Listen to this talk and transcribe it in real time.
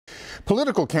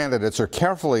Political candidates are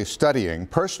carefully studying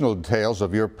personal details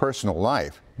of your personal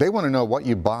life. They want to know what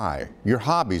you buy, your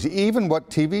hobbies, even what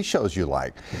TV shows you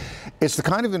like. It's the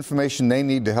kind of information they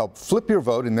need to help flip your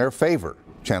vote in their favor.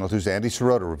 Channel 2's Andy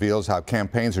Sirota reveals how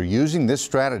campaigns are using this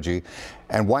strategy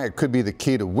and why it could be the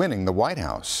key to winning the White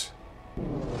House.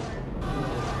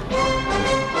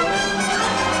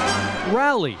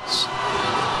 Rallies,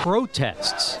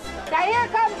 protests, now here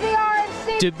comes the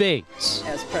RNC. Debates.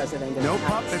 As president of the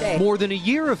United States. More than a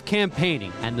year of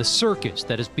campaigning, and the circus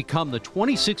that has become the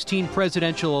 2016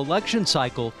 presidential election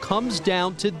cycle comes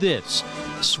down to this: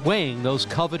 swaying those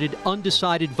coveted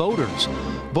undecided voters.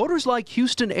 Voters like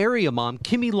Houston area mom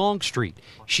Kimmy Longstreet.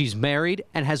 She's married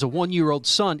and has a one-year-old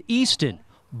son, Easton.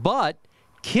 But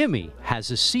Kimmy has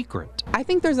a secret. I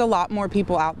think there's a lot more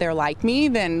people out there like me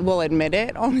than will admit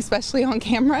it, especially on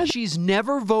camera. She's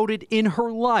never voted in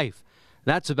her life.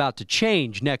 That's about to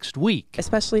change next week.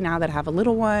 Especially now that I have a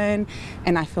little one,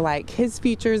 and I feel like his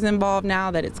future's involved now,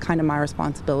 that it's kind of my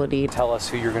responsibility. Tell us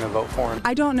who you're going to vote for.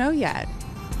 I don't know yet.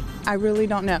 I really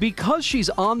don't know. Because she's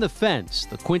on the fence,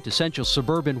 the quintessential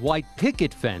suburban white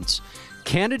picket fence,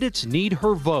 candidates need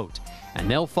her vote, and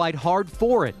they'll fight hard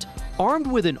for it, armed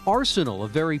with an arsenal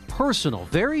of very personal,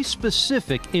 very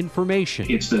specific information.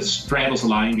 It's the straddles the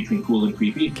line between cool and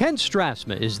creepy. Ken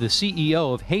Strasma is the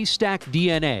CEO of Haystack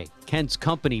DNA. Ken's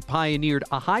company pioneered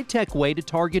a high-tech way to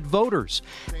target voters.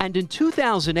 And in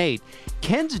 2008,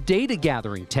 Ken's data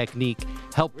gathering technique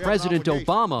helped President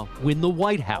Obama win the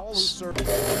White House.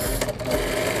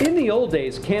 In the old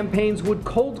days, campaigns would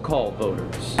cold call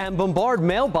voters and bombard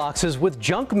mailboxes with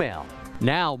junk mail.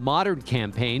 Now, modern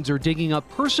campaigns are digging up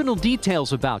personal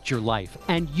details about your life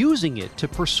and using it to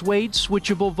persuade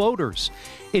switchable voters.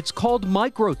 It's called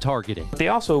micro-targeting. They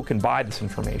also can buy this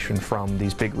information from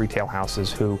these big retail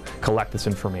houses who collect this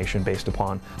information based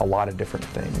upon a lot of different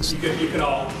things. You could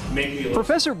all make me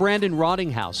Professor Brandon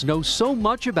Rottinghouse knows so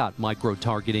much about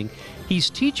micro-targeting,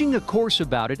 he's teaching a course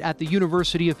about it at the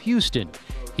University of Houston.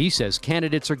 He says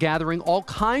candidates are gathering all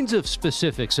kinds of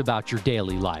specifics about your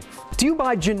daily life. Do you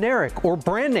buy generic or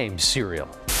brand name cereal?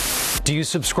 Do you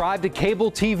subscribe to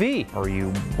cable TV? Are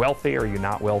you wealthy? Are you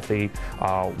not wealthy?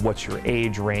 What's your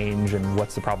age range, and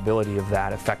what's the probability of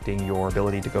that affecting your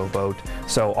ability to go vote?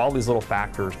 So all these little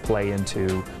factors play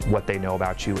into what they know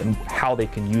about you and how they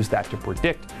can use that to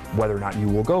predict whether or not you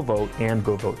will go vote and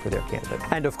go vote for their candidate.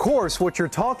 And of course, what you're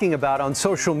talking about on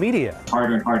social media. It's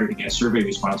harder and harder to get survey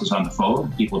responses on the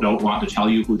phone. People don't want to tell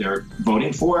you who they're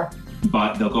voting for,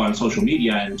 but they'll go on social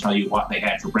media and tell you what they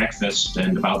had for breakfast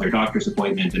and about their doctor's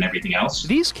appointment and everything else.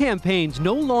 These campaigns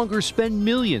no longer spend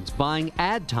millions buying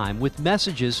ad time with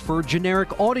messages for a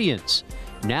generic audience.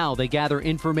 Now they gather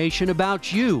information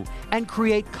about you and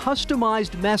create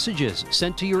customized messages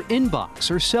sent to your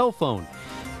inbox or cell phone.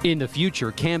 In the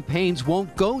future, campaigns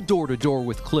won't go door-to-door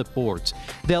with clipboards.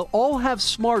 They'll all have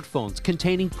smartphones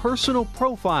containing personal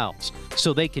profiles,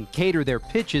 so they can cater their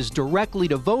pitches directly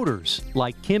to voters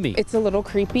like Kimmy. It's a little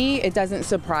creepy. It doesn't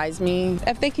surprise me.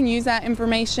 If they can use that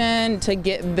information to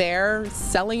get their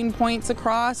selling points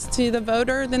across to the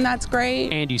voter, then that's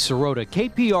great. Andy Sirota,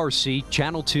 KPRC,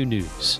 Channel 2 News.